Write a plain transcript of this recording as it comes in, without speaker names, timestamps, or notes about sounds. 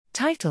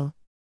Title: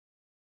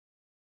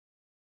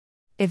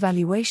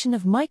 Evaluation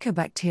of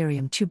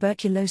Mycobacterium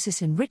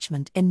tuberculosis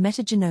enrichment in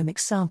metagenomic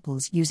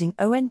samples using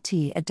ONT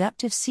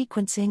adaptive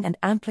sequencing and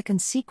amplicon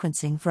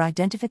sequencing for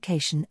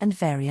identification and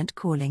variant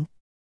calling.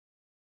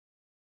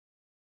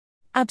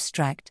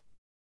 Abstract: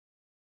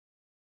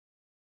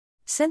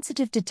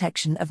 Sensitive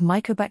detection of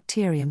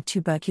Mycobacterium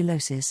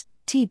tuberculosis,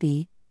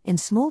 TB, in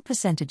small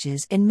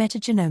percentages in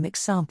metagenomic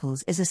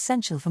samples is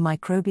essential for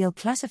microbial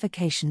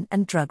classification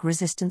and drug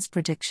resistance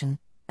prediction,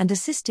 and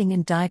assisting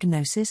in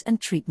diagnosis and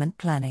treatment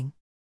planning.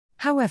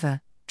 However,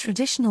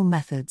 traditional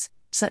methods,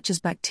 such as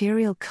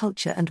bacterial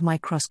culture and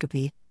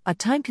microscopy, are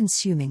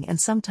time-consuming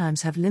and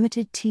sometimes have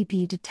limited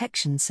TB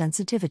detection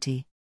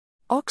sensitivity.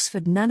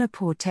 Oxford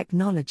Nanopore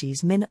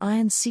Technologies'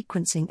 MinION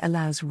sequencing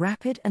allows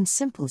rapid and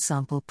simple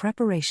sample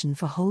preparation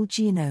for whole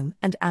genome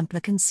and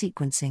amplicon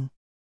sequencing.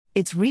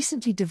 Its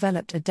recently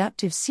developed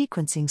adaptive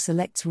sequencing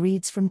selects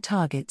reads from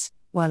targets,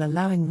 while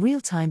allowing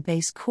real-time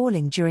base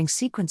calling during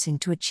sequencing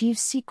to achieve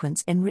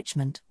sequence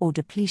enrichment or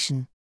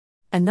depletion.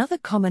 Another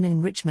common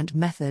enrichment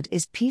method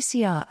is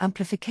PCR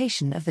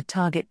amplification of the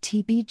target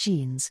TB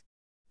genes.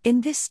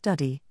 In this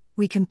study,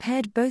 we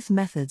compared both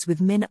methods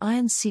with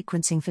MinION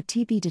sequencing for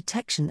TB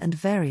detection and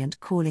variant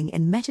calling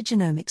in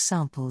metagenomic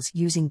samples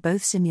using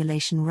both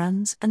simulation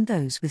runs and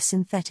those with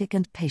synthetic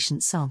and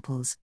patient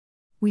samples.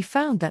 We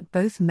found that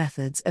both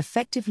methods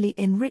effectively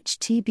enrich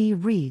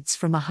TB reads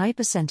from a high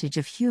percentage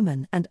of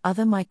human and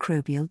other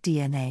microbial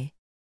DNA.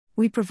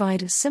 We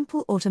provide a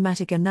simple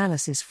automatic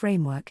analysis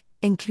framework,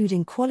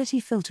 including quality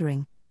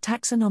filtering,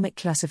 taxonomic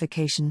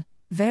classification,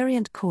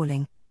 variant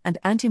calling, and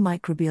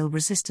antimicrobial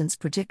resistance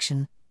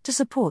prediction, to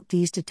support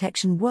these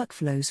detection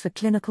workflows for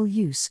clinical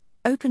use,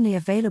 openly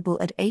available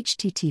at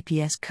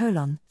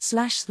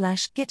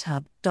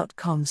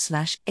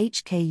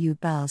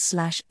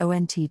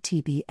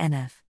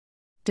https://github.com/hkubal/onttbnf.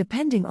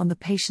 Depending on the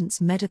patient's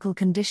medical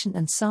condition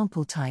and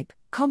sample type,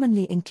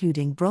 commonly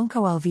including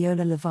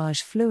bronchoalveolar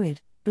lavage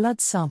fluid,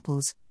 blood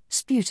samples,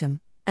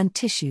 sputum, and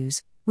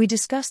tissues, we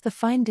discuss the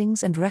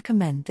findings and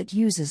recommend that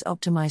users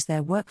optimize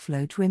their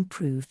workflow to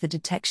improve the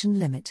detection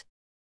limit.